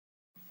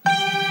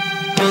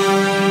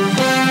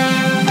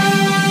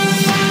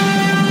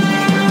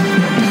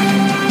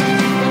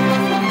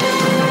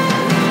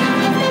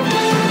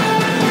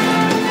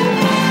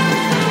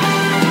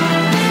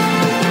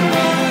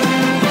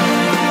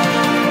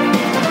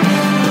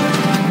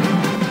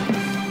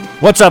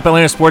What's up,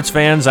 Atlanta sports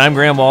fans? I'm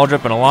Graham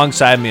Waldrop, and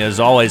alongside me, as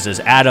always,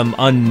 is Adam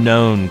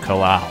Unknown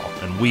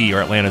Kalal, and we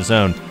are Atlanta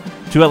Zone,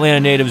 two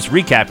Atlanta natives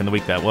recapping the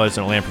week that was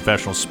in Atlanta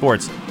professional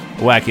sports,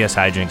 wacky-ass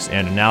hijinks,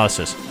 and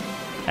analysis.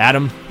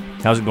 Adam,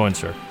 how's it going,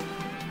 sir?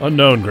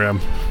 Unknown,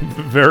 Graham.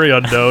 Very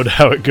unknown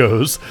how it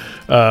goes.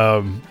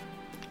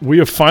 We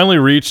have finally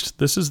reached,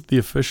 this is the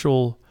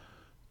official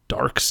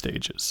dark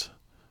stages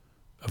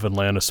of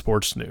Atlanta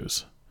sports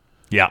news.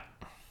 Yeah.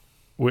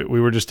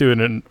 We were just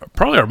doing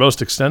probably our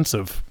most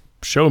extensive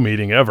show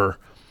meeting ever.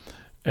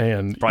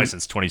 And probably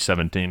since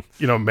 2017.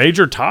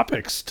 Major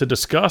topics to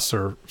discuss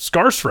are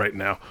scarce right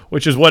now,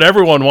 which is what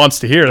everyone wants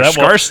to hear. That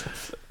scarce?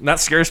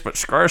 Not scarce, but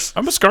scarce?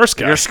 I'm a scarce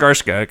guy. You're a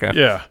scarce guy, okay.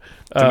 Yeah.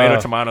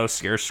 Tomato,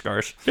 scarce,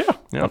 scarce. Yeah,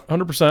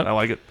 100%. I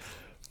like it.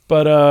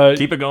 But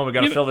keep it going. We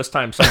got to fill this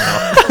time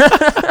somehow.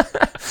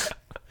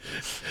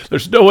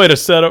 There's no way to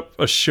set up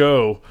a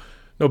show,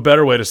 no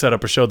better way to set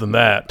up a show than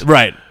that.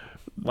 Right.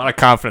 A lot of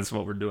confidence in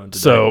what we're doing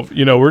today. So,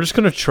 we're just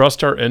going to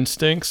trust our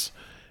instincts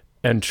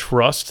and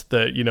trust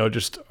that,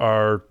 just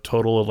our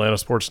total Atlanta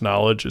sports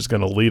knowledge is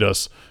going to lead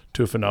us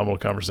to a phenomenal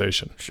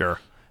conversation. Sure.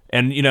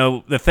 And,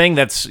 the thing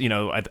that's,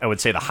 I would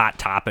say the hot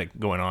topic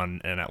going on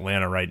in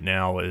Atlanta right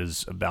now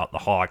is about the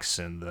Hawks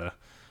and the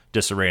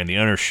disarray in the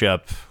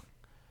ownership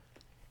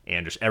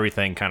and just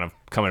everything kind of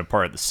coming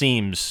apart at the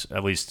seams,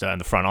 at least in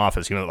the front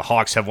office. The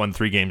Hawks have won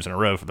 3 games in a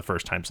row for the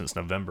first time since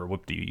November.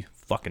 What do you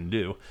fucking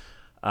do?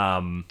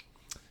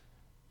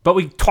 But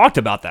we talked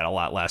about that a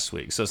lot last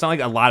week. So it's not like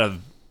a lot of,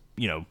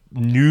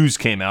 news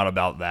came out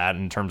about that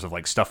in terms of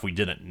like stuff we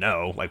didn't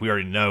know. Like we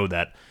already know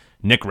that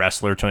Nick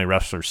Ressler, Tony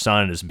Ressler's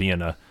son, is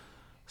being a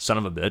son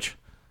of a bitch.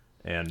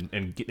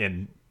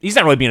 And he's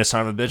not really being a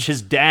son of a bitch.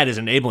 His dad is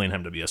enabling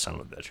him to be a son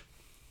of a bitch.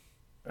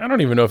 I don't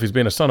even know if he's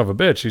being a son of a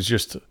bitch. He's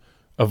just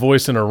a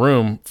voice in a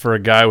room for a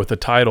guy with a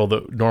title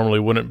that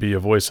normally wouldn't be a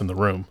voice in the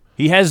room.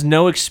 He has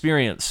no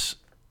experience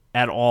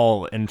at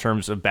all in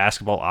terms of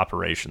basketball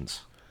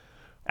operations.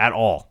 At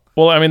all.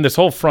 Well, I mean, this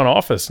whole front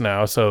office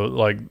now, so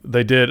like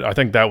they did, I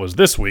think that was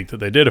this week that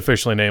they did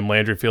officially name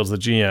Landry Fields the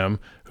GM,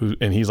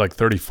 and he's like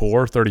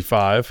 34,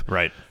 35.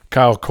 Right.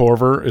 Kyle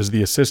Korver is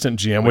the assistant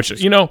GM, which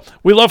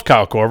we love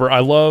Kyle Korver. I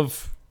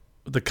love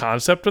the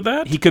concept of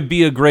that. He could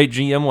be a great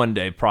GM one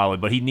day, probably,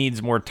 but he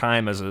needs more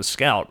time as a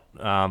scout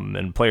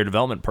and player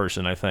development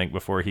person, I think,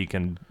 before he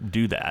can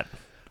do that.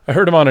 I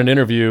heard him on an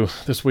interview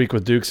this week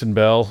with Dukes and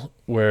Bell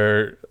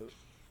where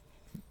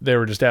they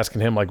were just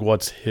asking him, like,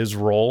 what's his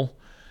role?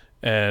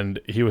 And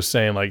he was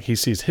saying, like, he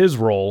sees his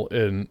role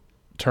in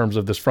terms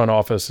of this front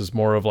office as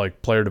more of,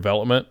 like, player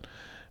development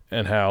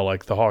and how,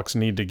 like, the Hawks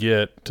need to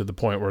get to the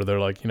point where they're,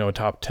 like, a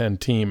top 10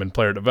 team in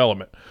player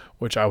development,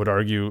 which I would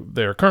argue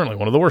they're currently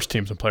one of the worst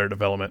teams in player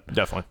development.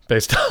 Definitely.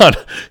 Based on,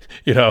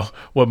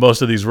 what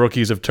most of these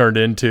rookies have turned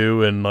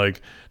into, and,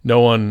 like,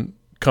 no one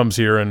comes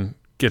here and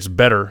gets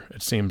better,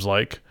 it seems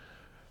like,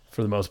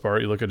 for the most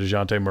part. You look at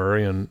DeJounte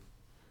Murray and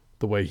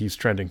the way he's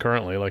trending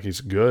currently, like,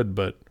 he's good,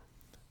 but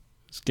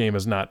his game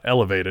is not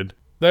elevated.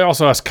 They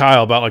also asked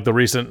Kyle about like the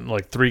recent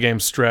like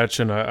 3-game stretch,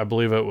 and I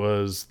believe it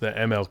was the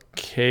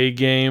MLK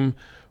game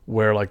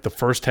where like the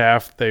first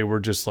half they were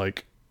just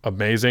like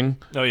amazing.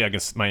 Oh yeah,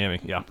 against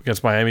Miami. Yeah,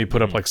 against Miami,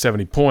 put up like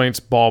 70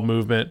 points. Ball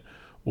movement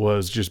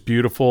was just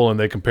beautiful, and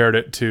they compared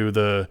it to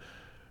the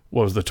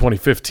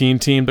 2015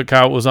 team that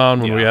Kyle was on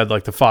when we had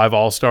like the 5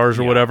 All-Stars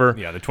or whatever.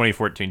 Yeah, the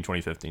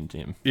 2014-2015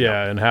 team.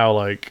 Yeah, and how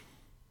like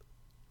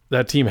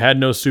that team had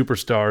no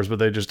superstars, but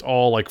they just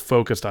all like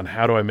focused on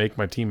how do I make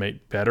my teammate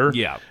better.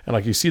 Yeah. And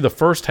like you see the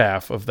first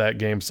half of that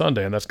game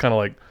Sunday, and that's kind of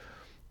like,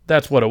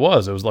 that's what it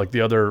was. It was like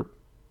the other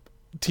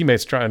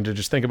teammates trying to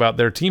just think about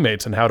their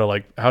teammates and how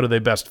do they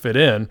best fit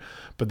in.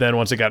 But then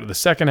once it got to the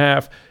second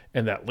half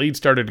and that lead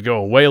started to go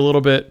away a little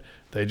bit,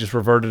 they just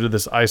reverted to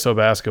this ISO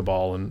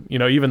basketball. And,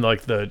 even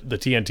like the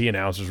TNT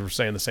announcers were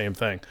saying the same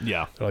thing.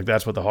 Yeah. They're like,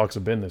 that's what the Hawks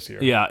have been this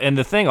year. Yeah. And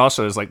the thing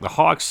also is like the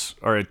Hawks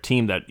are a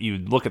team that you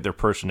look at their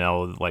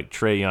personnel like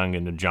Trae Young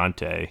and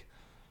DeJounte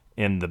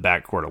in the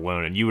backcourt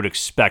alone, and you would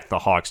expect the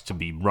Hawks to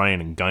be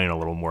running and gunning a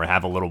little more,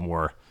 have a little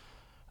more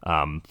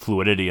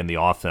fluidity in the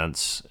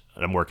offense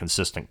at a more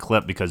consistent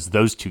clip, because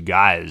those two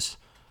guys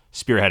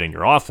spearheading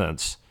your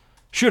offense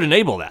should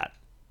enable that.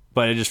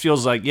 But it just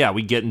feels like,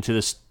 we get into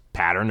this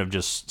pattern of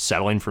just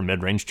settling for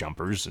mid-range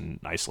jumpers and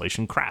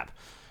isolation crap.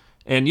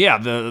 And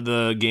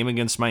the game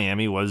against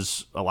Miami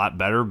was a lot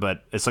better,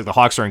 but it's like the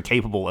Hawks are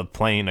incapable of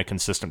playing a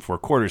consistent 4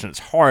 quarters, and it's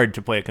hard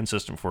to play a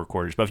consistent 4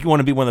 quarters. But if you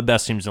want to be one of the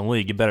best teams in the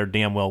league, you better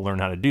damn well learn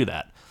how to do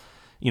that.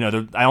 I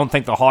don't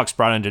think the Hawks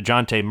brought in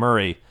DeJounte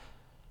Murray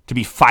to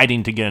be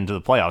fighting to get into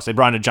the playoffs. They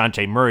brought in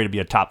DeJounte Murray to be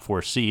a top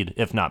 4 seed,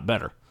 if not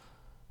better.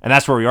 And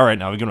that's where we are right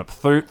now. We've given up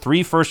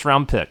 3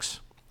 first-round picks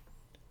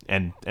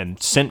and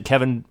sent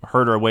Kevin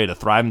Huerter away to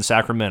thrive in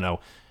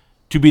Sacramento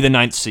to be the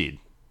 9th seed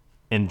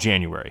in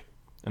January.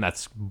 And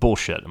that's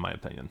bullshit, in my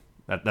opinion.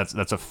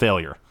 That's a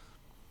failure.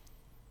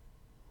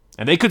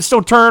 And they could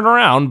still turn it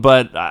around,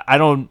 but I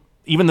don't.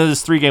 Even though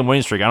this 3-game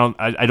winning streak,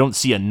 I don't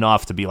see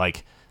enough to be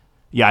like,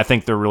 I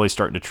think they're really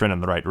starting to trend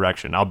in the right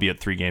direction. Albeit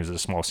 3 games is a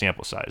small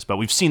sample size, but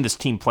we've seen this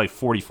team play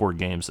 44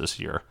 games this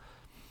year,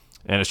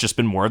 And it's just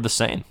been more of the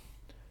same.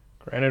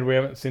 Granted, we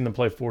haven't seen them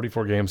play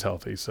 44 games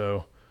healthy,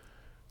 so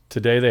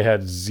today they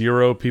had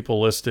 0 people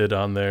listed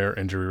on their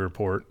injury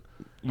report.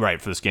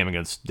 Right, for this game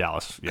against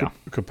Dallas. Yeah.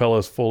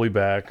 Capella's fully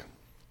back.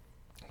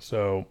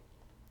 So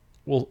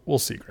we'll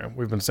see, Graham.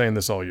 We've been saying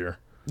this all year.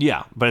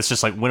 Yeah, but it's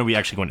just like, when are we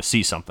actually going to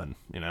see something?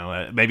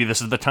 Maybe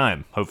this is the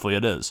time. Hopefully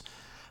it is.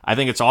 I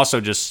think it's also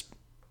just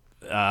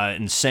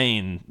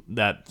insane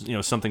that,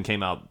 something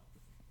came out.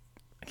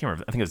 I can't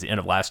remember. I think it was the end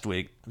of last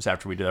week. It was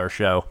after we did our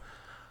show.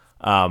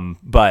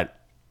 But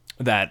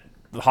that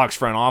the Hawks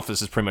front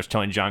office is pretty much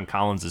telling John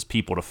Collins'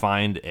 people to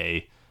find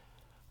a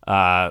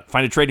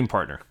trading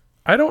partner.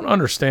 I don't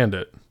understand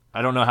it.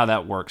 I don't know how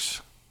that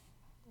works.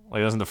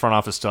 Like, doesn't the front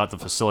office still have to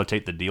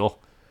facilitate the deal?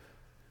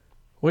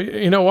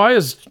 Well, why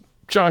is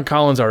John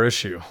Collins our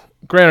issue?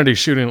 Granted, he's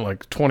shooting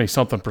like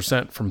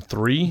 20-something% from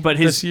 3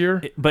 this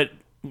year. But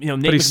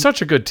but he's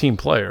such a good team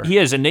player. He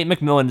is, and Nate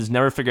McMillan has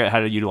never figured out how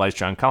to utilize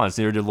John Collins.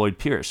 Neither did Lloyd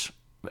Pierce.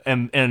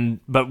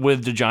 But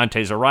with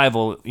DeJounte's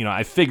arrival,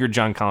 I figured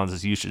John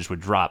Collins' usage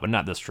would drop, but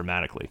not this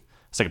dramatically.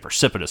 It's like a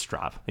precipitous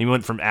drop. He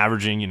went from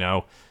averaging,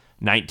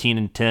 19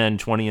 and 10,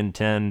 20 and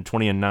 10,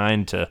 20 and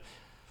 9 to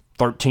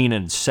 13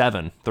 and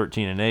 7,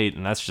 13 and 8,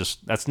 and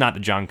that's not the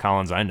John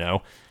Collins I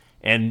know.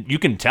 And you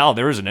can tell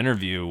there was an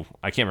interview,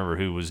 I can't remember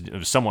who it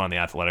was someone on The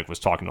Athletic was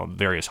talking to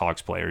various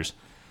Hawks players.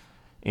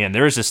 And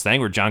there was this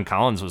thing where John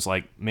Collins was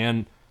like,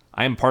 "Man,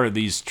 I am part of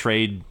these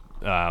trade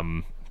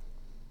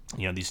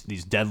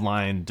these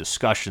deadline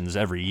discussions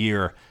every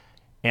year,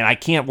 and I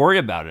can't worry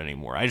about it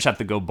anymore. I just have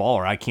to go ball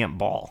or I can't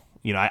ball.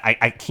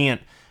 I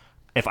can't,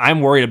 if I'm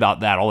worried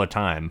about that all the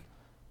time,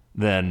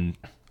 then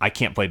I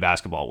can't play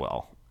basketball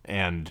well."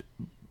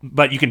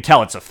 But you can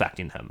tell it's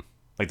affecting him.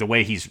 Like, the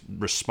way he's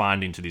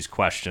responding to these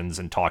questions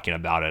and talking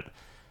about it,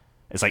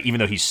 it's like, even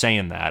though he's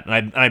saying that,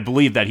 and I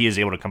believe that he is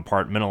able to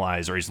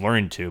compartmentalize, or he's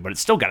learned to, but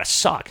it's still got to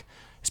suck.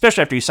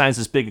 Especially after he signs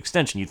this big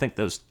extension, you'd think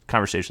those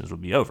conversations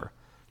would be over.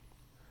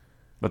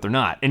 But they're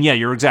not. And yeah,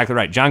 you're exactly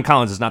right. John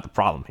Collins is not the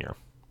problem here.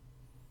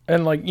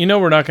 And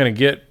we're not going to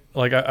get,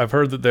 I've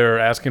heard that their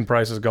asking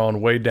price has gone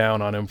way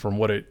down on him from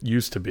what it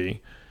used to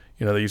be.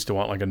 They used to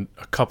want like a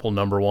couple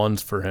number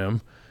ones for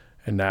him.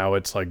 And now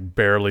it's like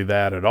barely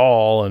that at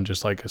all, and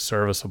just like a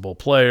serviceable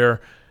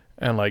player.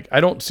 And I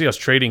don't see us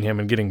trading him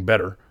and getting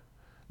better.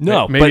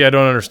 No, maybe I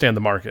don't understand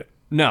the market.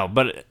 No,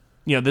 but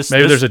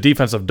there's a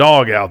defensive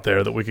dog out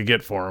there that we could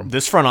get for him.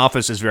 This front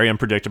office is very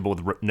unpredictable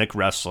with Nick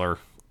Ressler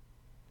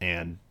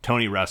and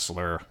Tony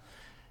Ressler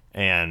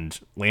and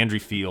Landry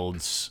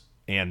Fields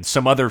and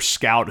some other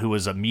scout who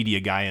was a media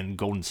guy in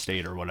Golden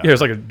State or whatever. Yeah,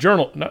 it's like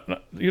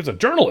he was a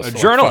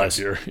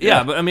journalist.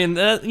 Yeah, but I mean,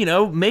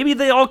 maybe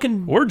they all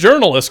can. We're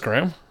journalists,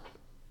 Graham.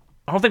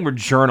 I don't think we're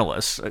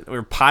journalists.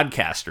 We're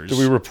podcasters. Do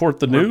we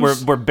report the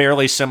news? We're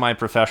barely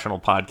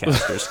semi-professional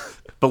podcasters.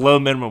 Below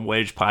minimum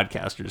wage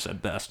podcasters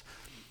at best.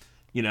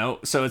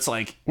 So it's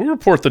like, we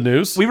report the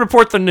news. We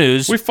report the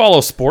news. We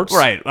follow sports.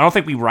 Right. I don't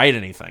think we write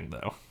anything,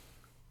 though.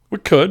 We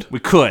could,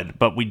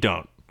 but we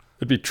don't.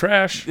 It'd be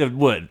trash. It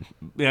would.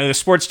 The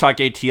sports talk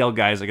ATL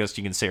guys, I guess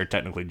you can say, are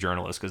technically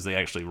journalists because they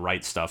actually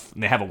write stuff.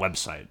 And they have a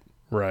website.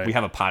 Right. We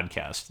have a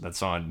podcast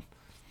that's on,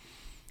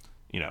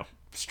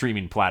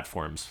 streaming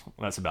platforms.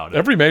 That's about it.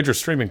 Every major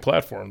streaming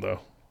platform, though.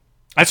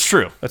 That's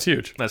true. That's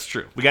huge. That's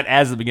true. We got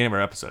ads at the beginning of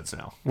our episodes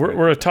now.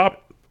 We're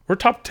top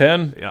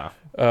 10. Yeah.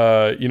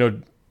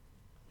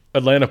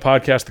 Atlanta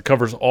podcast that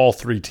covers all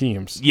 3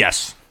 teams.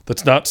 Yes.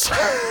 That's not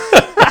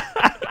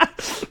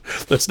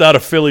that's not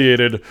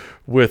affiliated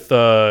with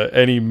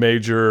any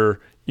major,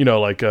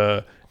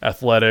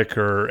 Athletic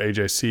or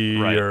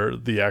AJC right. or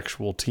the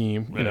actual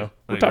team. Right.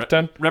 We're top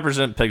 10.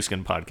 Represent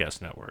Pigskin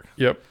Podcast Network.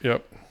 Yep.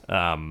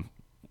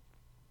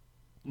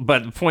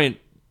 But the point,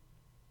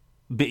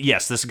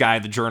 yes, this guy,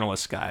 the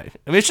journalist guy.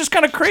 I mean, it's just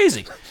kind of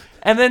crazy.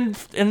 And then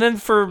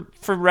for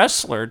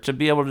Ressler to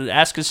be able to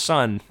ask his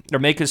son or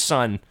make his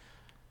son,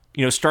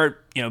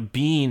 start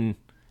being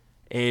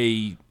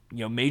a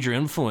major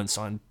influence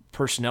on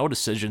personnel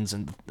decisions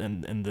and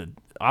the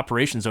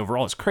operations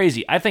overall is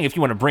crazy. I think if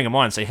you want to bring him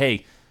on and say,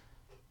 hey,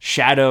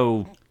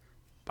 shadow,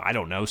 I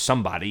don't know,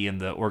 somebody in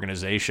the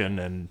organization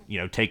and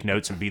take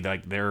notes and be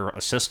like their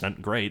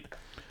assistant, great.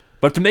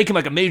 But to make him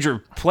like a major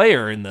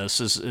player in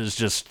this is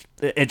just,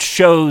 it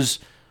shows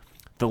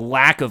the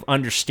lack of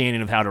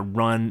understanding of how to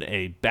run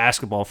a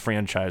basketball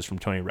franchise from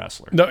Tony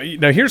Ressler.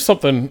 Now here's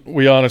something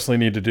we honestly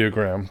need to do,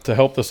 Graham, to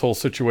help this whole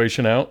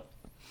situation out.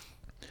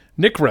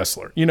 Nick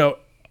Ressler,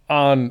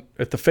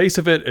 at the face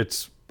of it,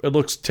 it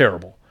looks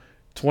terrible.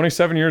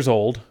 27 years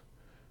old,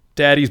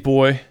 daddy's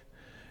boy.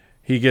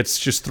 He gets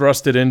just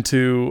thrusted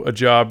into a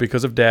job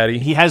because of daddy.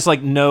 He has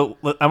I'm going to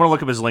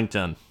look up his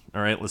LinkedIn.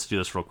 All right, let's do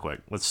this real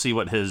quick. Let's see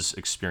what his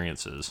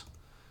experience is.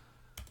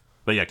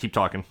 But yeah, keep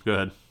talking. Go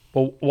ahead.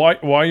 Well,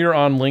 while you're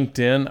on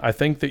LinkedIn, I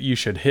think that you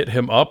should hit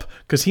him up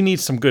because he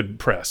needs some good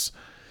press.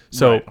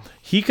 So right.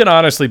 He can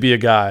honestly be a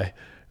guy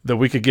that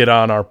we could get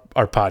on our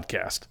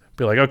podcast.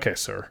 Be like, okay,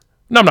 sir.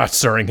 No, I'm not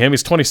sirring him.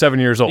 He's 27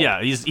 years old. Yeah,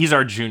 he's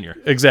our junior.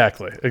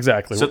 Exactly.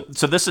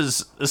 So this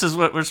is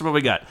what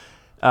we got.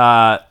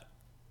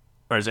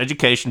 or his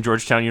education,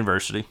 Georgetown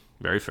University.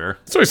 Very fair.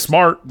 So he's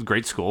smart.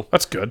 Great school.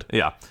 That's good.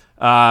 Yeah.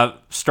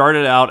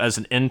 Started out as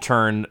an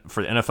intern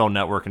for the NFL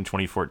Network in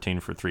 2014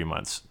 for 3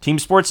 months. Team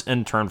sports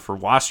intern for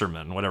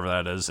Wasserman, whatever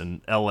that is,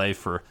 in LA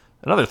for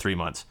another 3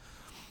 months.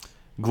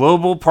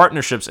 Global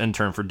partnerships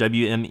intern for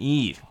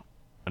WME,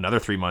 another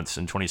 3 months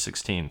in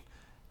 2016.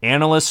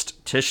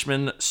 Analyst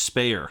Tishman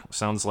Speyer.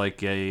 Sounds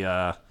like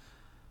it's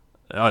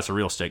a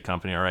real estate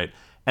company, all right.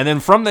 And then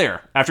from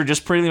there, after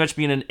just pretty much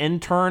being an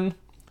intern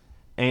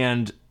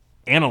and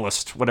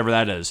analyst, whatever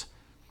that is,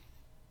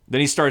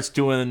 then he starts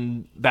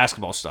doing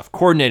basketball stuff.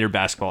 Coordinator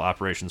basketball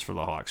operations for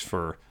the Hawks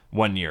for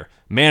 1 year.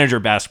 Manager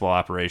basketball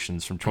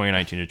operations from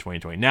 2019 to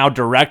 2020. Now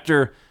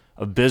director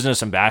of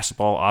business and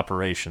basketball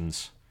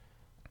operations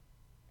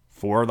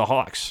for the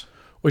Hawks.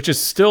 Which is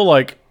still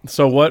like,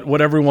 so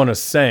what everyone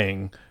is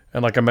saying,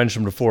 and like I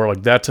mentioned before,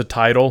 like that's a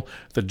title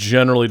that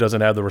generally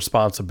doesn't have the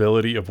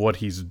responsibility of what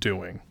he's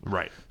doing.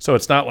 Right. So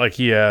it's not like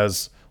he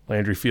has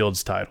Landry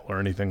Fields' title or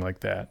anything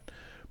like that.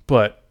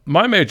 But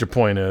my major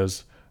point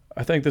is,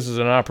 I think this is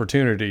an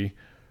opportunity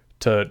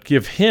to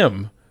give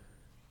him,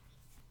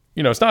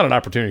 it's not an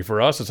opportunity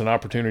for us, it's an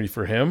opportunity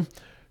for him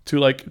to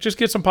like just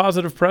get some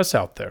positive press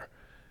out there.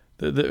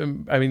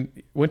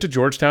 Went to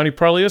Georgetown, he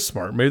probably is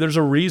smart. Maybe there's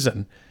a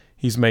reason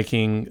he's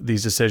making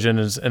these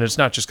decisions, and it's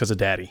not just because of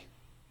daddy.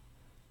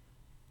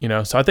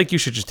 So I think you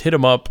should just hit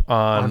him up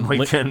on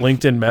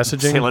LinkedIn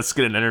messaging. Say, let's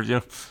get an interview.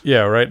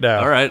 Yeah, right now.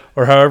 All right.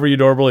 Or however you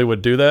normally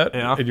would do that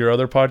Yeah. in your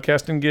other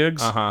podcasting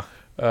gigs. Uh-huh.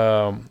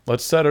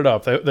 Let's set it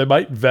up. They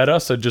might vet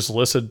us and just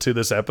listen to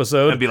this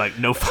episode I'd be like,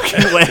 no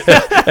fucking way.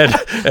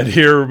 and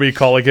hear me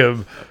calling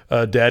him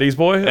Daddy's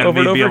boy And over me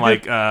and over being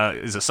again.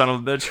 like, is a son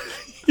of a bitch.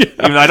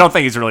 Even though I don't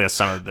think he's really a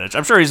son of a bitch.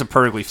 I'm sure he's a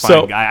perfectly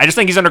fine guy. I just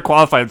think he's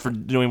underqualified for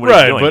doing what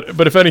he's doing.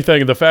 But if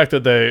anything, the fact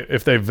that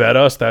if they vet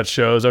us, that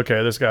shows,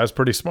 okay, this guy's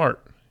pretty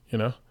smart,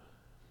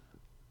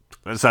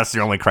 That's the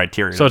only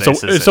criteria. So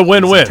it's a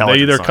win-win. They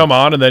either come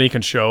on and then he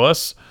can show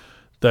us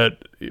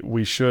that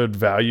we should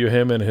value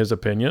him in his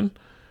opinion,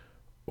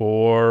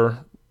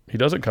 or he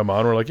doesn't come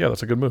on. We're like, yeah,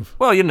 that's a good move.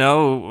 Well,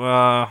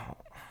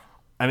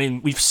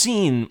 we've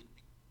seen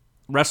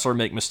wrestler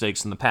make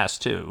mistakes in the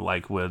past too,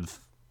 like with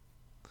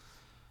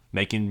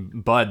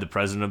making Bud the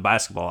president of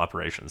basketball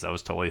operations. That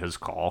was totally his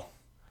call.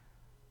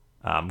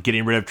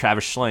 Getting rid of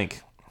Travis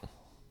Schlenk,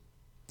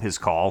 his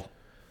call.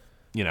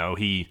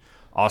 He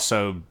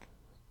also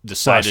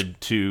decided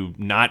to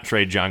not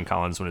trade John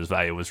Collins when his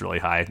value was really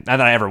high. Not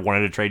that I ever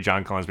wanted to trade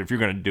John Collins, but if you're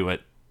going to do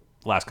it,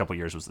 the last couple of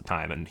years was the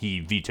time. And he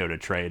vetoed a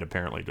trade,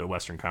 apparently, to a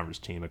Western Conference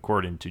team,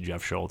 according to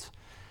Jeff Schultz.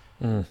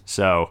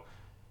 So,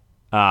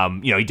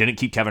 he didn't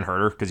keep Kevin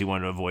Huerter because he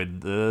wanted to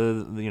avoid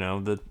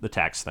the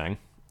tax thing,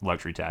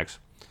 luxury tax.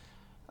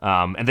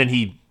 And then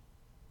he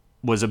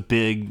was a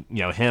big,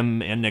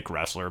 him and Nick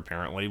Ressler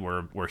apparently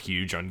were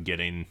huge on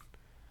getting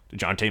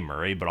DeJounte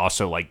Murray, but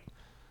also like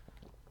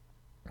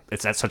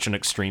it's at such an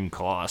extreme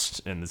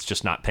cost, and it's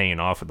just not paying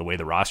off with the way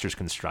the roster's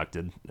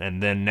constructed.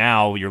 And then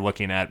now you're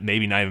looking at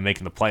maybe not even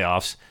making the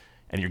playoffs,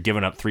 and you're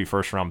giving up 3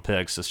 first-round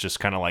picks. It's just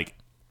kind of like,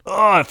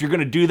 if you're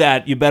going to do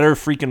that, you better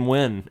freaking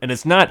win. And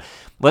it's not.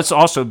 Let's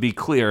also be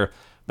clear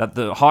that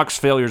the Hawks'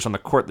 failures on the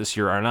court this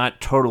year are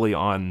not totally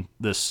on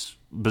this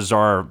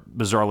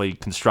bizarrely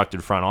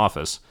constructed front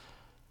office.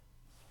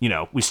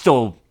 We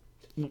still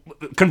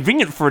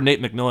convenient for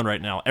Nate McMillan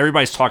right now.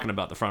 Everybody's talking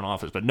about the front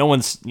office, but no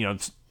one's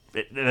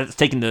it's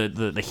taking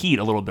the heat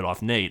a little bit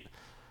off Nate,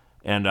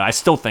 and I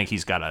still think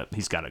he's got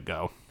to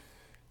go.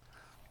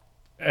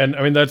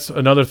 And that's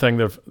another thing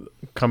that's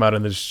come out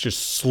in this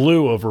just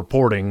slew of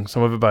reporting.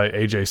 Some of it by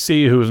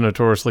AJC, who is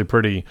notoriously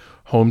pretty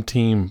home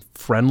team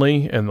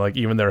friendly, and like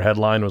even their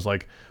headline was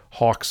like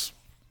Hawks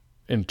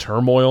in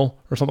turmoil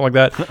or something like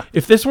that.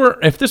 If this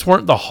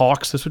weren't the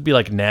Hawks, this would be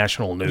like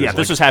national news. Yeah,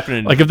 this was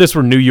happening. Like if this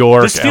were New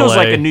York, this feels LA.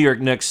 like a New York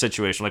Knicks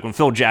situation, like when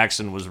Phil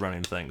Jackson was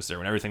running things there,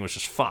 when everything was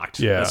just fucked.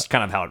 Yeah, that's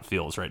kind of how it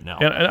feels right now.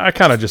 And I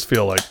kind of just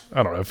feel like,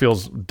 I don't know, it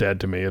feels dead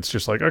to me. It's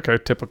just like, okay,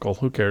 typical.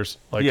 Who cares?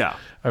 Like, yeah.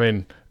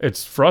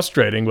 It's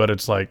frustrating, but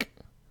it's like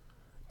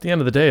at the end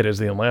of the day, it is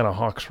the Atlanta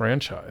Hawks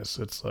franchise.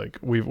 It's like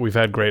we've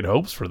had great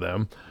hopes for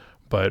them,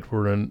 but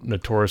we're a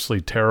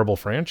notoriously terrible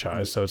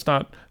franchise. So it's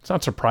not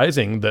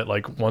surprising that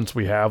like once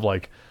we have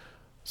like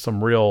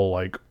some real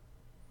like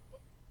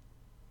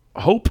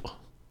hope,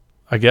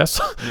 I guess,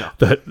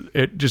 that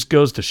it just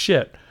goes to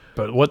shit.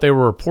 But what they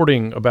were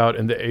reporting about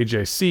in the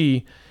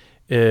AJC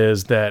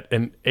is that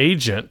an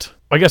agent,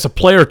 I guess a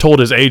player told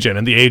his agent,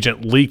 and the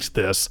agent leaked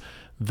this,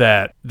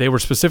 that they were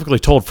specifically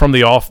told from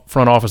the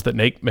front office that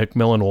Nate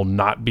McMillan will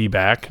not be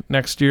back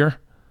next year.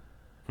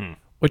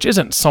 Which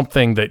isn't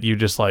something that you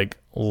just like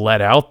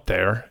let out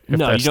there if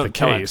no, that's you don't the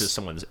tell it case. to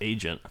someone's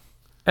agent.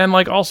 And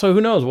like also,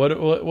 who knows?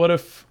 What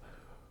if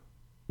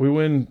we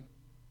win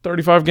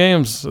 35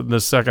 games in the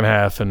second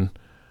half and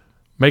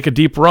make a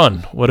deep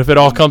run? What if it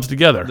all comes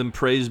together? Then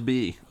praise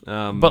be.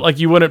 But like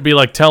you wouldn't be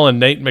like telling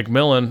Nate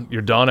McMillan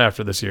you're done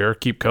after this year.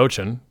 Keep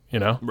coaching.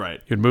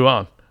 Right. You'd move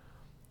on.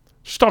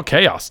 Just all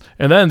chaos.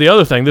 And then the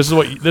other thing, this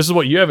is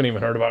what you haven't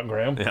even heard about,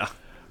 Graham. Yeah.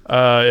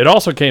 It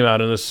also came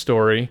out in this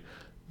story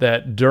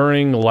that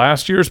during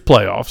last year's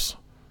playoffs,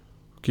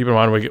 keep in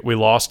mind we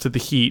lost to the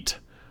Heat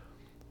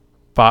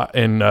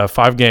in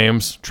 5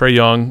 games. Trae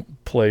Young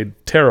played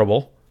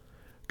terrible,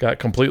 got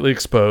completely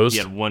exposed.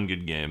 He had one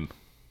good game.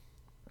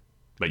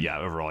 But yeah,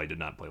 overall he did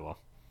not play well.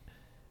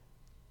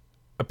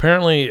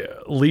 Apparently,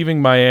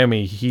 leaving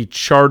Miami, he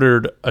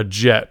chartered a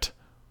jet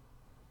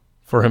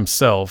for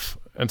himself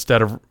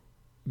instead of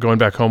going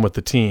back home with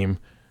the team,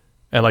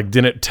 and like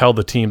didn't tell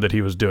the team that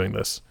he was doing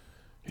this.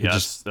 He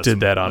just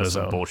did that on his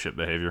own. Bullshit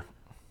behavior.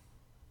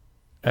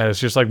 And it's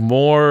just like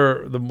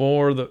the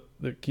more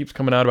that keeps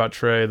coming out about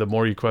Trae, the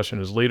more you question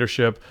his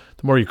leadership,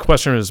 the more you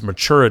question his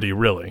maturity,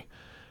 really.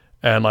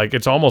 And like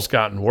it's almost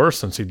gotten worse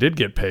since he did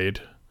get paid,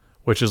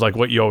 which is like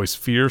what you always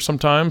fear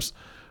sometimes,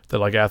 that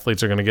like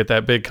athletes are going to get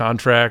that big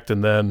contract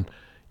and then,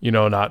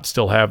 not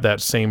still have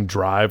that same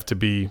drive to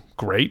be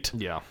great.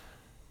 Yeah.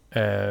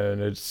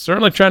 And it's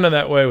certainly trending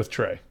that way with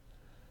Trae.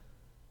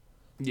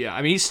 Yeah,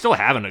 I mean, he's still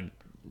having a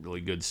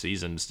really good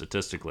season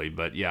statistically,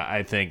 but yeah,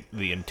 I think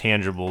the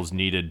intangibles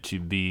needed to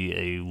be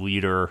a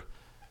leader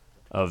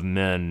of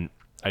men.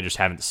 I just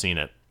haven't seen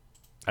it.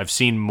 I've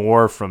seen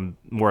more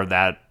of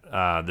that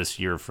this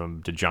year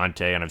from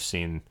DeJounte, and I've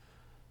seen,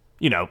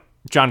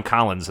 John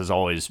Collins has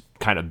always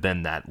kind of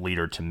been that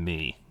leader to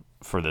me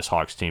for this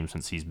Hawks team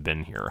since he's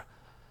been here.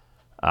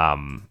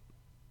 And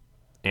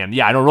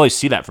yeah, I don't really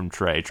see that from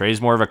Trae. Trae's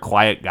more of a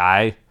quiet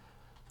guy,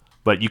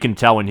 but you can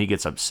tell when he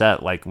gets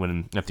upset, like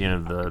when at the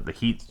end of the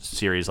Heat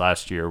series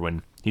last year,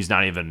 when he's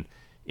not even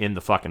in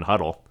the fucking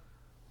huddle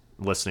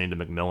listening to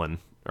McMillan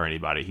or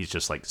anybody. He's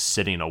just like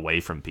sitting away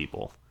from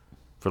people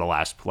for the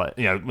last play,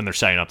 when they're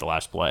setting up the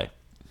last play.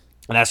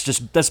 And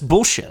that's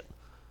bullshit.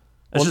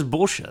 That's just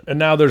bullshit. And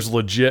now there's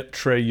legit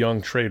Trae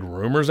Young trade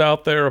rumors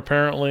out there,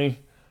 apparently.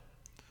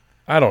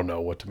 I don't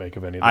know what to make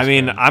of any of this. I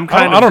mean,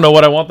 I don't know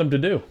what I want them to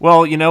do.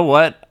 Well, you know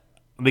what?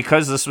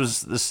 Because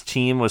this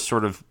team was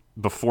sort of,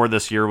 before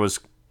this year, was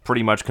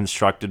pretty much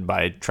constructed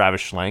by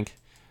Travis Schlenk,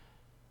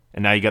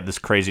 and now you got this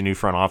crazy new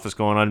front office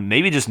going on.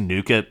 Maybe just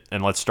nuke it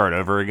and let's start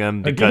over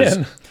again.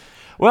 Because,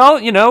 well,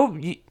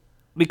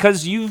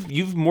 because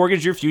you've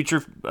mortgaged your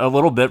future a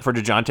little bit for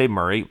DeJounte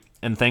Murray,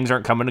 and things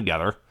aren't coming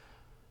together.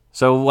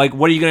 So, like,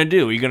 what are you going to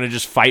do? Are you going to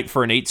just fight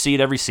for an 8 seed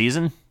every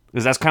season?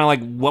 Because that's kind of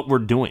like what we're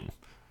doing.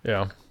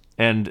 Yeah.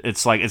 And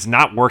it's like, it's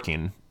not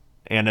working.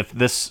 And if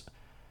this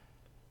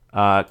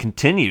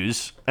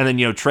continues, and then,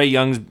 Trae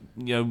Young's,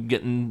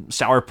 getting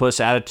sourpuss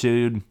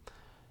attitude,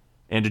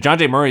 and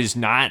DeJounte Murray's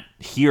not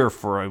here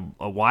for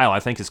a while. I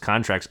think his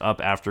contract's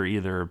up after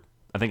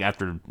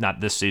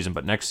not this season,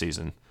 but next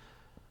season.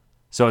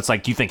 So it's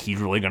like, do you think he's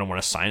really going to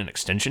want to sign an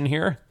extension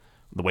here?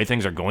 The way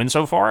things are going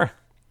so far?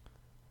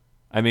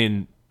 I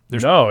mean...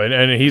 No,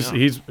 and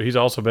he's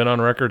also been on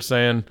record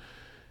saying,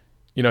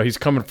 he's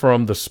coming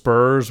from the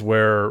Spurs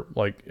where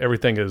like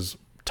everything is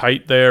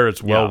tight there,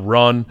 it's well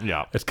run.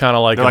 Yeah, it's kind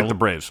of like they're like the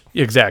Braves.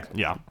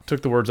 Exactly. Yeah,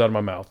 took the words out of my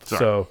mouth. Sorry.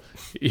 So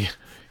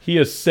he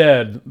has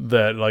said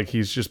that like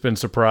he's just been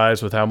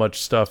surprised with how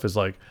much stuff is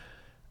like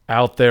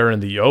out there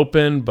in the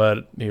open,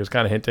 but he was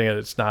kind of hinting at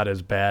it's not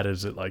as bad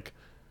as it like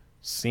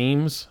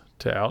seems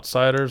to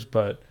outsiders,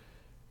 but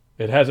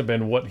it hasn't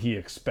been what he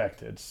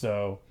expected.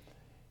 So.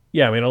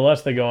 Yeah, I mean,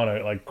 unless they go on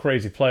a like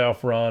crazy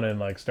playoff run and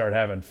like start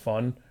having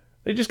fun,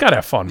 they just gotta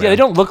have fun, man. Yeah, they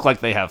don't look like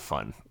they have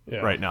fun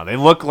right now. They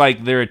look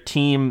like they're a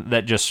team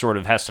that just sort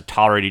of has to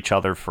tolerate each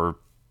other for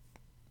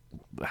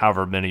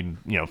however many,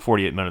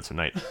 48 minutes a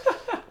night.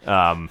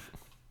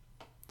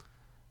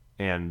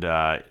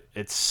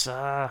 It's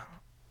I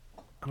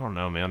don't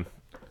know, man.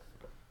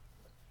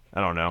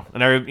 I don't know,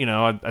 and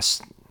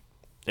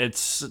it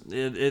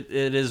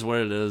is what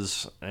it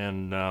is,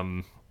 and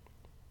I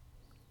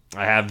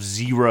have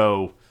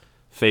zero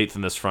faith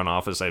in this front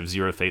office. I have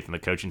zero faith in the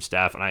coaching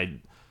staff, and I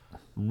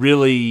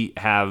really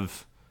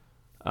have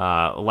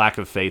a lack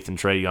of faith in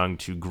Trae Young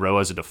to grow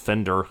as a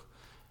defender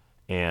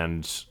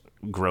and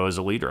grow as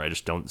a leader. I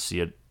just don't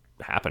see it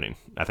happening.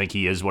 I think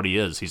he is what he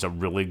is. He's a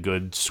really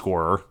good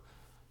scorer.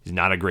 He's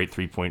not a great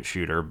three-point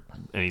shooter,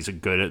 and he's a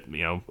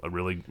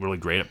really, really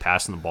great at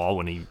passing the ball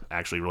when he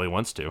actually really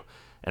wants to.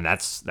 And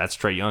that's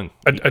Trae Young.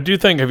 I do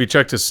think, have you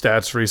checked his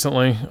stats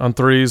recently on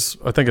threes?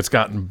 I think it's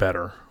gotten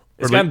better.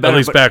 It's gotten better, at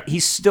least but he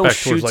still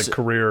shoots towards like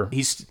career.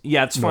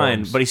 It's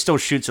fine, but he still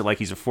shoots it like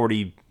he's a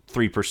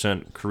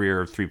 43%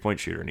 career three-point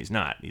shooter, and he's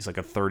not. He's like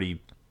a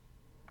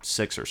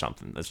 36 or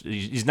something.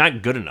 He's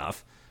not good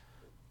enough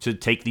to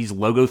take these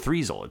logo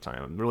threes all the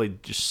time. I'm really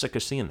just sick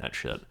of seeing that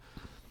shit.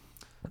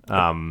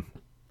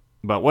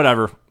 But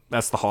whatever.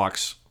 That's the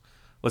Hawks.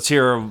 Let's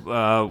hear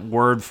a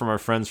word from our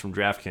friends from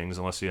DraftKings,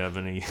 unless you have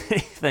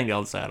anything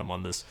else, Adam,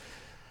 on this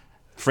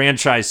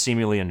franchise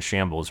seemingly in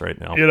shambles right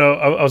now.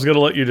 I was going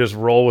to let you just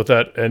roll with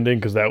that ending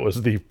because that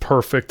was the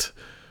perfect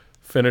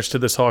finish to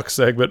this Hawks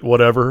segment.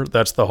 Whatever,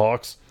 that's the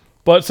Hawks.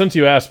 But since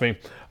you asked me,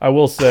 I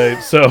will say,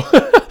 so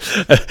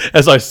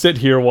as I sit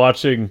here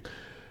watching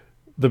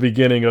the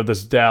beginning of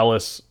this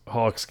Dallas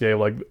Hawks game,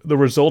 like the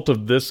result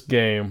of this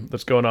game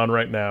that's going on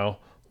right now,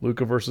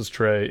 Luka versus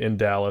Trae in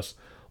Dallas,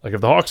 like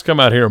if the Hawks come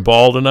out here and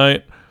ball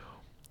tonight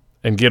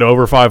and get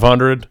over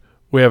 500,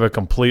 we have a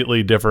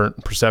completely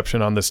different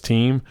perception on this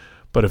team.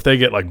 But if they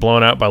get like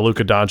blown out by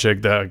Luka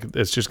Doncic,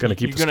 it's just going to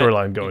keep the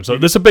storyline going. So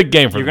this is a big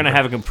game for them. You're going to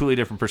have a completely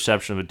different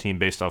perception of a team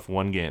based off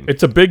one game.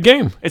 It's a big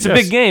game. It's a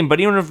big game, but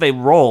even if they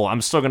roll,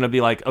 I'm still going to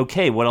be like,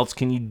 okay, what else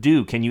can you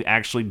do? Can you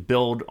actually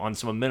build on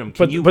some momentum?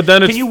 Can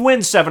you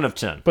win 7 of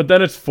 10? But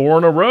then it's 4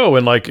 in a row,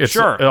 and like it's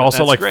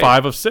also like great.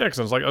 5 of 6,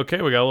 and it's like,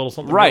 okay, we got a little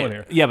something going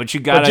here. Yeah, but you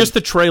got just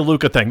the Trey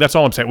Luka thing. That's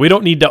all I'm saying. We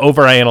don't need to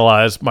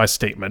overanalyze my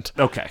statement.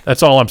 Okay,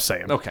 that's all I'm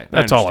saying. Okay,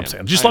 that's all I'm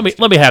saying. Just let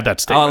me have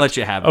that statement. I'll let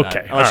you have that.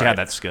 Okay, I'll let you have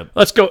that, Skip.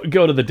 Let's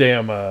go to the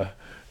damn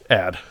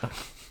ad.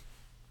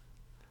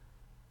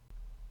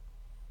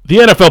 The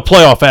NFL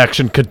playoff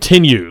action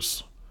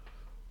continues.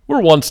 We're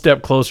one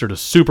step closer to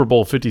Super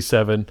Bowl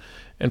 57,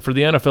 and for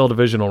the NFL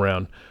divisional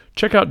round,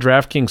 check out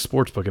DraftKings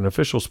Sportsbook, an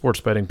official sports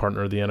betting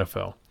partner of the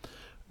NFL.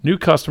 New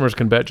customers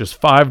can bet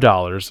just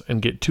 $5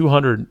 and get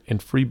 $200 in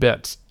free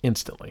bets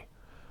instantly.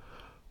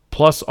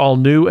 Plus, all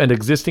new and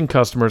existing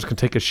customers can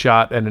take a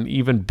shot at an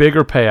even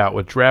bigger payout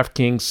with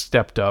DraftKings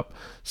stepped up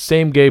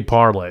same-game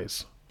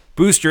parlays.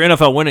 Boost your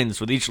NFL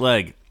winnings with each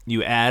leg.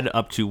 You add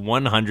up to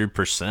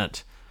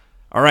 100%.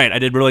 All right, I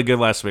did really good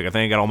last week. I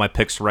think I got all my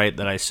picks right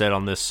that I said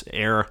on this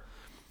air.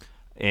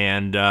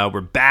 And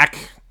we're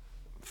back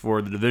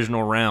for the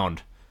divisional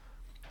round.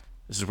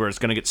 This is where it's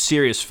going to get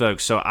serious,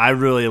 folks. So I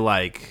really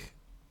like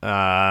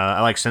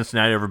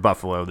Cincinnati over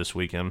Buffalo this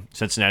weekend.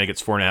 Cincinnati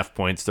gets 4.5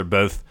 points. They're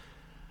both...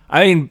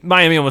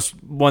 Miami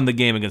almost won the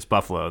game against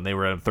Buffalo, and they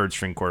were a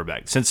third-string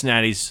quarterback.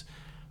 Cincinnati's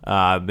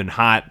been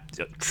hot.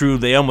 True,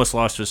 they almost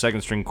lost to a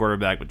second-string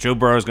quarterback, but Joe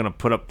Burrow is going to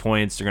put up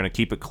points. They're going to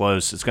keep it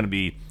close. This is going to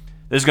be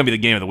the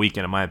game of the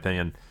weekend, in my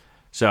opinion.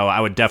 So I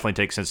would definitely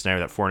take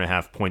Cincinnati with that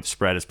 4.5 point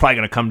spread. It's probably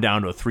going to come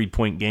down to a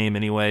 3-point game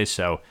anyway,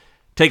 so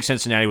take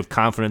Cincinnati with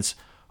confidence.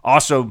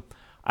 Also,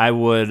 I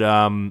would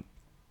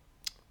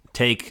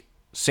take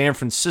San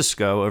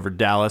Francisco over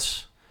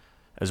Dallas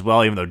as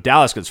well, even though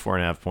Dallas gets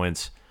 4.5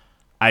 points.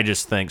 I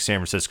just think San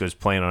Francisco is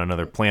playing on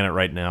another planet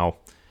right now.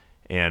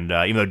 And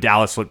even though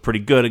Dallas looked pretty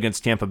good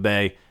against Tampa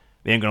Bay,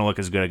 they ain't going to look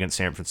as good against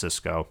San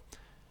Francisco.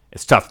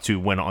 It's tough to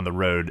win on the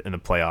road in the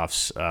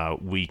playoffs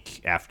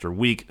week after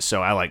week.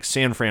 So I like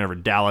San Fran over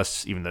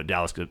Dallas, even though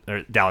Dallas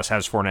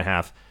has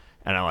 4.5.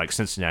 And I like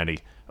Cincinnati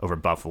over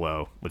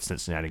Buffalo, with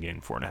Cincinnati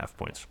getting 4.5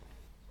 points.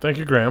 Thank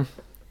you, Graham.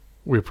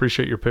 We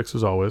appreciate your picks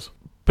as always.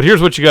 But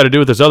here's what you got to do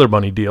with this other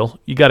money deal.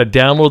 You got to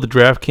download the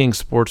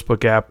DraftKings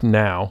Sportsbook app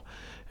now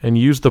and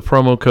use the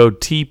promo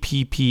code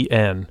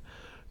TPPN.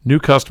 New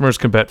customers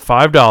can bet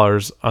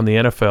 $5 on the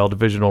NFL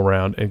divisional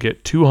round and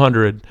get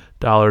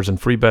 $200 in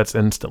free bets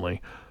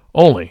instantly.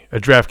 Only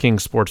at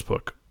DraftKings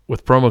Sportsbook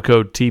with promo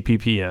code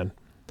TPPN.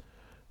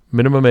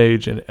 Minimum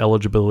age and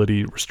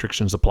eligibility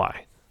restrictions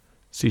apply.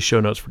 See show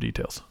notes for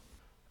details.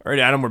 All right,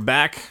 Adam, we're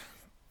back.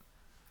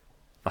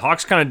 The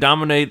Hawks kind of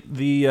dominate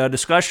the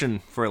discussion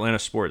for Atlanta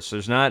sports.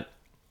 There's nothing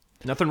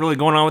really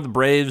going on with the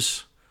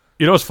Braves.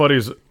 You know what's funny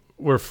is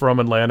we're from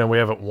Atlanta and we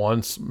haven't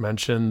once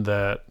mentioned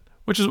that,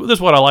 this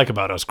is what I like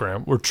about us,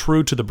 Graham. We're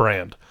true to the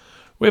brand.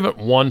 We haven't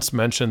once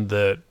mentioned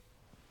that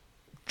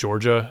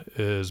Georgia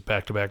is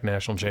back-to-back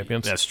national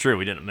champions. That's true.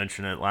 We didn't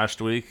mention it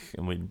last week,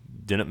 and we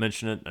didn't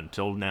mention it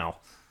until now.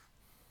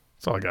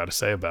 That's all I got to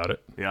say about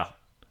it. Yeah.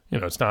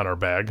 It's not our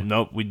bag.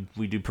 Nope,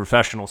 we do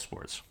professional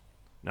sports,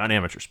 not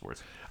amateur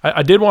sports.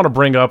 I did want to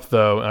bring up,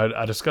 though,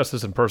 I discussed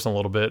this in person a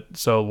little bit.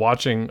 So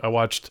I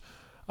watched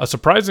a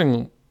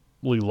surprisingly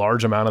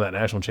large amount of that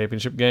national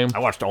championship game. I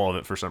watched all of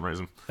it for some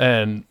reason.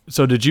 And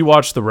so did you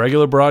watch the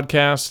regular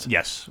broadcast?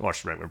 Yes, I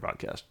watched the regular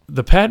broadcast.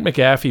 The Pat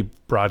McAfee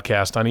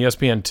broadcast on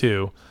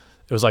ESPN2,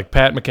 it was like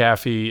Pat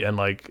McAfee and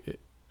like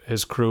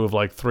his crew of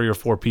like 3 or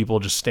 4 people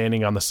just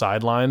standing on the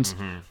sidelines,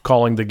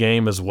 calling the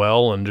game as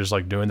well and just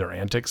like doing their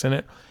antics in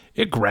it.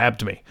 It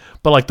grabbed me.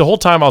 But like the whole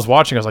time I was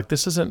watching, I was like,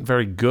 this isn't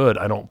very good,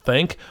 I don't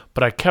think.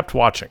 But I kept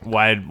watching.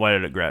 Why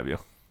did it grab you?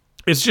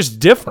 It's just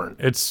different.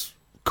 It's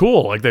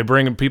cool. Like they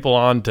bring people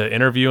on to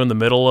interview in the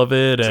middle of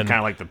it, and kind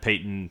of like the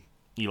Peyton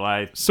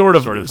Eli sort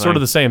of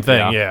the same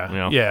thing.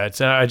 Yeah. It's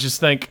I just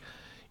think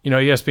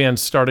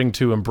ESPN's starting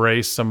to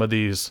embrace some of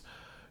these,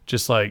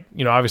 just like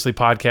obviously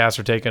podcasts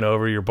are taking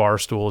over your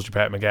Barstools, your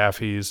Pat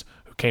McAfees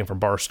who came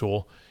from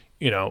Barstool.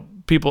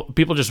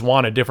 People just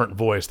want a different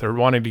voice. They're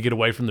wanting to get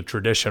away from the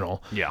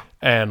traditional. Yeah.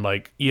 And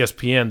like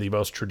ESPN, the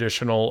most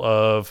traditional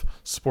of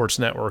sports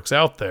networks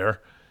out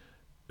there,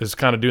 is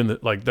kind of doing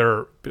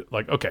they're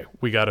like, okay,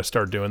 we got to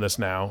start doing this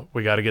now.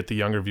 We got to get the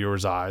younger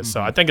viewers' eyes.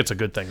 So I think it's a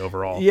good thing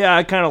overall. Yeah,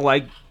 I kind of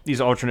like these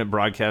alternate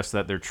broadcasts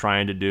that they're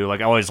trying to do.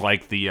 Like I always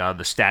like the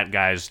stat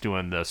guys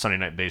doing the Sunday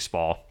Night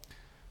Baseball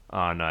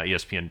on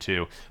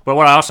ESPN2. But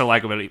what I also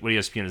like about what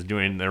ESPN is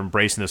doing, they're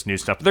embracing this new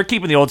stuff. But they're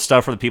keeping the old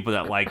stuff for the people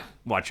that like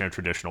watching a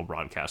traditional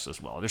broadcast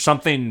as well.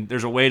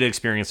 There's a way to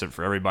experience it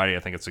for everybody. I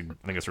think it's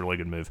a really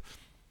good move.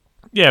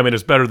 Yeah, I mean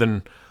it's better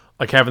than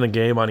like having the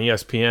game on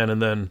ESPN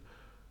and then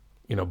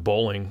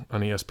bowling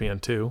on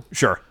ESPN2.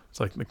 Sure. It's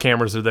like the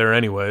cameras are there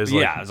anyways.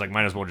 Yeah, it's like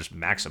might as well just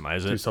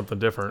maximize it. Do something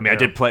different.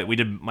 I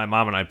mean, my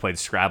mom and I played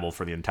Scrabble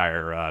for the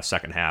entire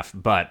second half,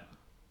 but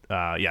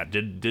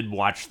did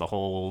watch the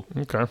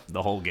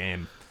whole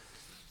game.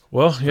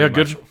 Well, yeah,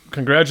 good.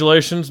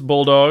 Congratulations,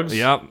 Bulldogs.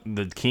 Yep,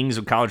 the kings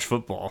of college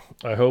football.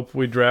 I hope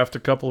we draft a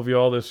couple of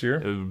y'all this year.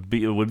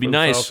 It would be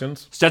nice.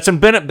 Falcons. Stetson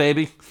Bennett,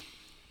 baby.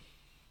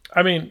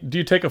 I mean, do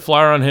you take a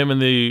flyer on him in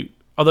the?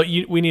 Although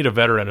we need a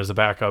veteran as a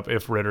backup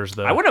if Ritter's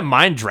the. I wouldn't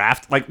mind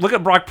draft. Like, look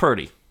at Brock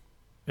Purdy.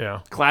 Yeah.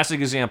 Classic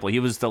example. He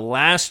was the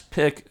last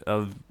pick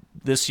of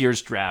this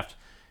year's draft.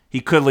 He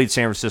could lead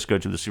San Francisco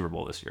to the Super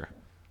Bowl this year.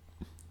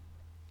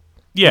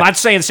 Yeah. I'm not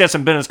saying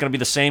Stetson Bennett's going to be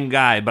the same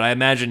guy, but I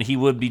imagine he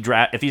would be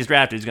if he's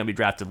drafted, he's going to be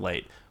drafted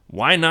late.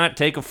 Why not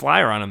take a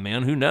flyer on him,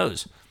 man? Who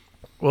knows?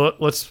 Well,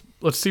 let's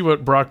see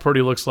what Brock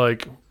Purdy looks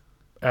like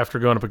after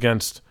going up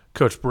against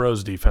Coach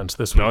Burrow's defense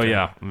this weekend. Oh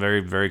yeah, I'm very,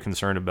 very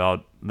concerned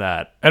about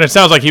that. And it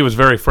sounds like he was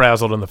very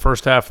frazzled in the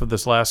first half of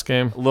this last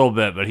game. A little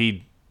bit, but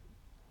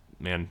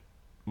when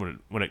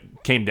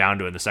it came down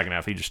to it in the second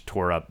half, he just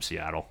tore up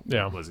Seattle.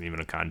 Yeah, it wasn't even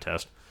a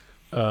contest.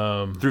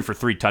 Threw for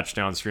 3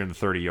 touchdowns,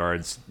 330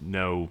 yards,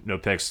 no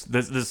picks.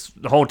 This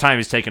the whole time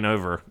he's taken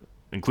over,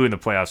 including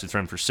the playoffs. He's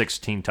thrown for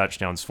 16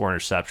 touchdowns, 4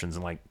 interceptions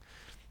in like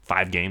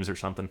 5 games or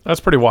something.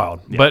 That's pretty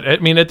wild. Yeah. But I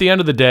mean, at the end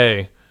of the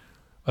day,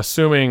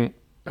 assuming,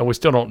 and we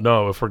still don't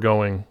know if we're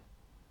going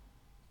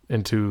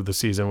into the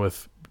season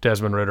with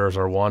Desmond Ridder as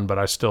our one, but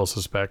I still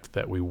suspect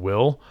that we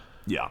will.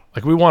 Yeah,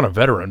 like we want a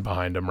veteran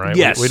behind him, right?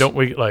 Yes, we don't.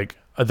 We like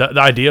the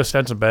idea of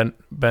Stetson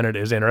Bennett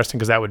is interesting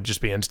because that would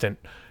just be instant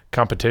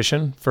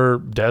competition for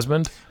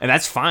Desmond, and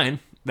that's fine.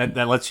 That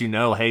lets you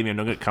know, hey man,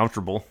 don't get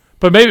comfortable.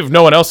 But maybe if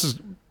no one else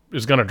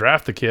is going to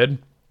draft the kid,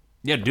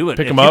 yeah, do it.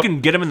 Pick if him up. You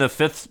can get him in the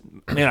 5th,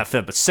 not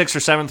 5th, but 6th or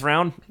 7th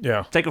round.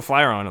 Yeah, take a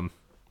flyer on him.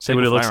 See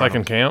what he looks like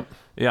in camp.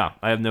 Yeah,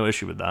 I have no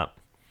issue with that.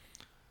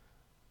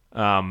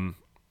 That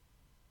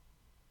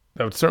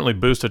would certainly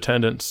boost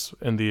attendance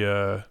in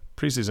the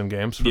preseason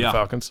games for the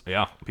Falcons.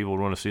 Yeah, people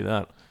would want to see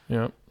that.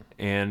 Yeah,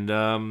 and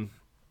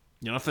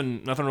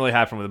nothing really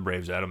happened with the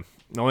Braves, Adam.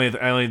 The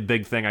only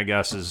big thing, I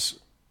guess, is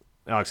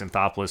Alex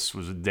Anthopoulos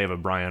was with Dave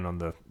O'Brien on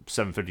the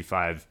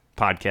 755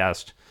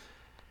 podcast,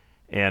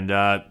 and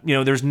there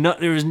was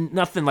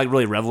nothing like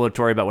really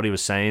revelatory about what he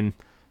was saying,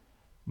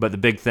 but the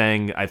big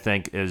thing I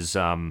think is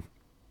to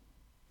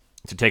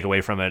take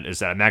away from it is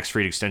that a Max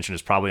Fried extension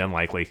is probably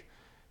unlikely.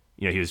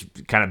 He was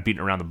kind of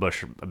beating around the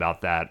bush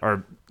about that,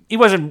 or he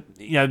wasn't.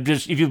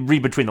 Just if you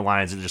read between the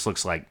lines, it just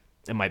looks like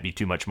it might be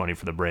too much money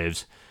for the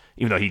Braves,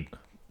 even though he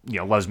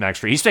loves Max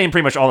Fried. He's saying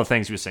pretty much all the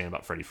things he was saying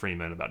about Freddie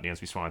Freeman, about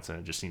Dansby Swanson.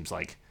 It just seems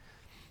like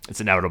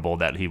it's inevitable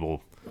that he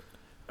will.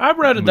 I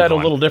read that a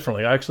little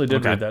differently. I actually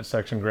did read that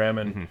section, Graham,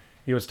 and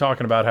he was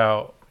talking about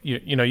how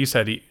you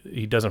said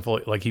he doesn't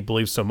fully he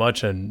believes so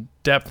much in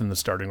depth in the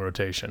starting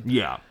rotation.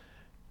 Yeah.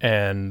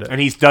 And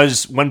he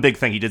does. One big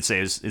thing he did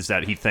say is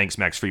that he thinks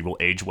Max Fried will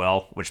age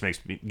well, which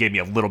gave me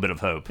a little bit of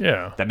hope.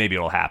 Yeah, that maybe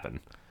it'll happen.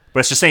 But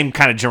it's the same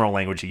kind of general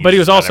language he uses. But he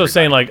was also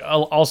saying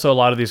also a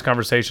lot of these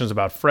conversations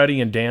about Freddie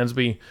and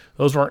Dansby,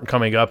 those weren't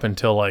coming up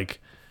until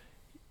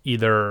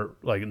either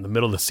in the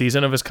middle of the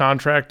season of his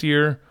contract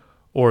year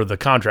or the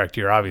contract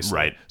year, obviously.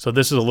 Right. So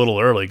this is a little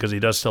early because he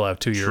does still have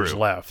 2 years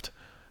left.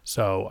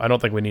 So I don't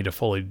think we need to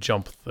fully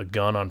jump the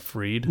gun on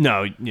Fried.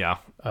 No, yeah.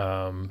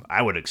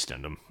 I would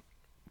extend him.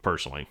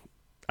 Personally,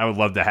 I would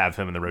love to have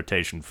him in the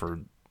rotation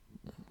for,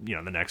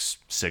 the next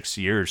 6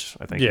 years.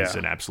 I think he's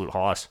an absolute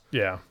hoss.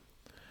 Yeah.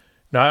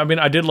 No, I mean,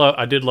 I did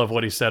love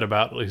what he said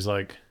about. He's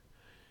like,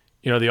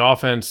 the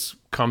offense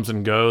comes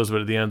and goes,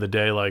 but at the end of the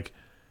day,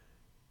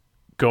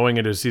 going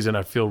into the season,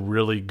 I feel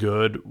really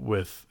good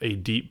with a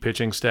deep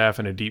pitching staff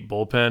and a deep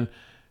bullpen,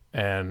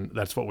 and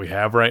that's what we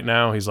have right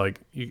now. He's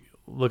like, you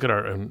look at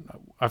and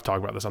I've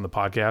talked about this on the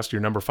podcast. Your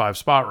number 5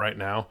 spot right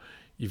now,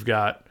 you've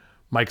got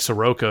Mike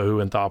Soroka, who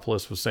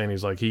Anthopoulos was saying,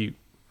 he's like, he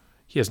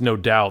has no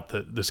doubt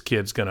that this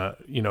kid's going to,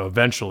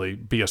 eventually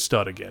be a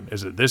stud again.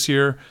 Is it this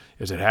year?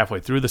 Is it halfway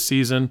through the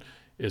season?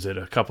 Is it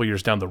a couple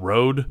years down the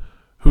road?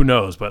 Who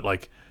knows? But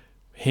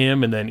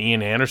him and then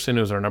Ian Anderson,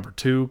 who's our number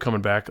 2,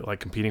 coming back,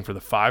 competing for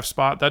the 5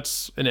 spot,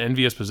 that's an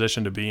envious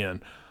position to be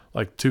in.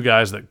 2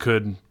 guys that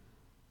could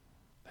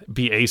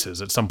be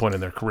aces at some point in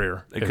their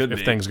career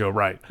if things go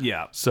right.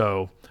 Yeah.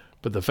 So,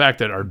 but the fact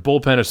that our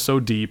bullpen is so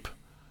deep,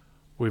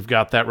 we've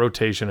got that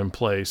rotation in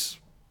place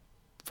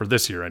for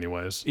this year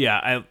anyways.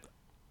 Yeah,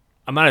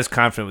 I'm not as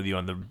confident with you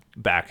on the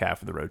back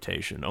half of the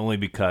rotation, only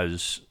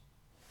because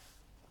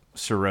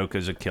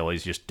Soroka's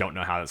Achilles, just don't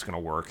know how that's going to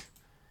work.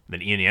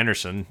 Then Ian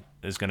Anderson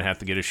is going to have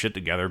to get his shit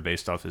together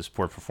based off his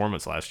poor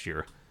performance last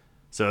year.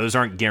 So those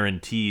aren't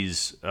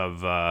guarantees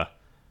of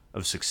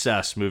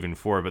success moving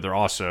forward, but they're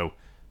also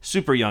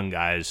super young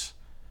guys.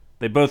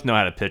 They both know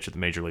how to pitch at the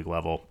major league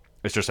level.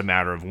 It's just a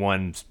matter of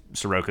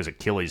Soroka's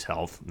Achilles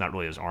health, not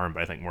really his arm,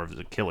 but I think more of his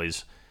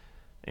Achilles,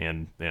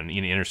 and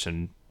Ian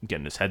Anderson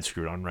getting his head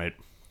screwed on right.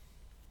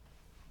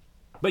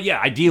 But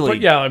yeah, ideally,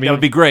 that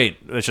would be great.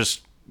 It's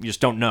just you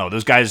just don't know.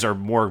 Those guys are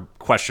more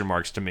question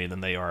marks to me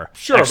than they are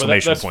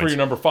exclamation that's points. For your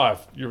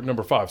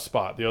number 5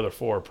 spot. The other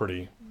 4 are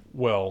pretty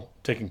well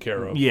taken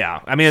care of. Yeah,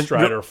 I mean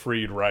Strider,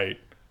 Fried, Wright,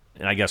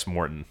 and I guess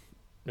Morton.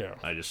 Yeah,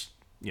 I just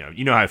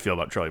you know how I feel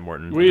about Charlie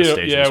Morton. We at this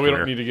stage of his we career.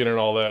 don't need to get into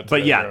all that. But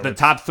today, yeah, Graham. the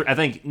top three. I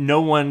think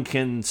no one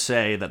can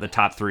say that the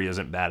top three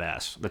isn't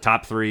badass. The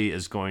top three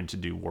is going to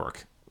do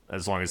work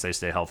as long as they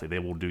stay healthy. They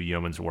will do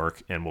yeoman's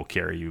work and will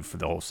carry you for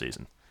the whole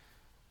season.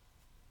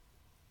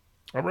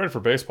 I'm ready for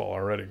baseball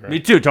already, Graham. Me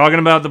too. Talking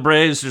about the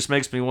Braves just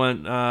makes me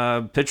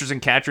want. Pitchers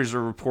and catchers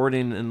are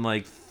reporting in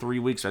like 3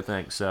 weeks, I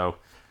think. So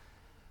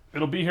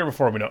It'll be here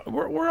before we know.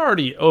 We're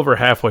already over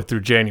halfway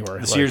through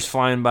January. this year's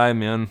flying by,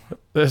 man.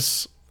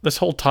 This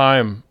whole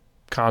time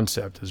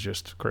concept is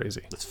just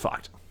crazy. It's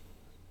fucked.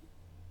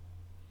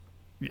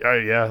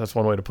 Yeah, that's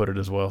one way to put it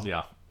as well.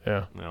 Yeah.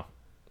 Yeah. Yeah.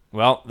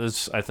 Well,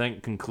 this, I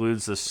think,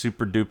 concludes this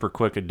super duper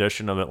quick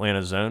edition of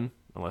Atlanta Zone.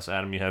 Unless,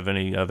 Adam, you have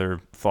any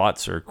other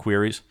thoughts or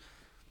queries?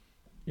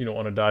 You don't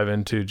want to dive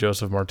into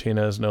Joseph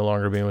Martinez no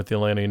longer being with the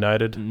Atlanta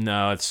United?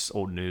 No, it's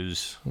old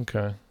news.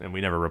 Okay. And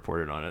we never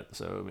reported on it.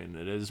 So, I mean,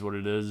 it is what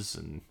it is.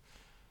 And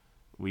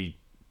we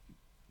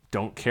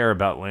don't care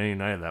about Atlanta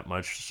United that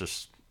much. It's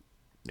just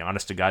the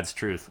honest to God's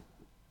truth.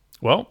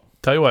 Well,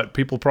 tell you what,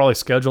 people probably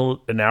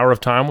schedule an hour of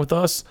time with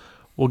us.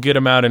 We'll get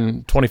them out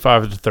in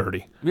 25 to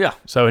 30. Yeah.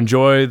 So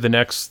enjoy the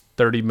next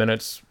 30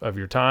 minutes of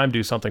your time.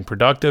 Do something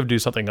productive. Do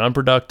something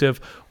unproductive.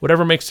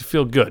 Whatever makes you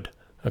feel good.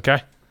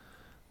 Okay?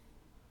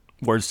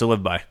 Words to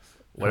live by.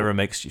 Whatever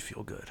makes you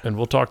feel good. And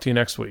we'll talk to you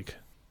next week.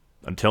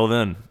 Until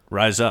then,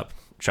 rise up,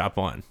 chop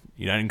on,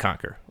 unite and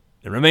conquer,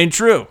 and remain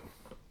true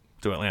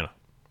to Atlanta.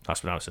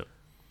 Hospitalis.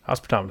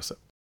 Hospitalis.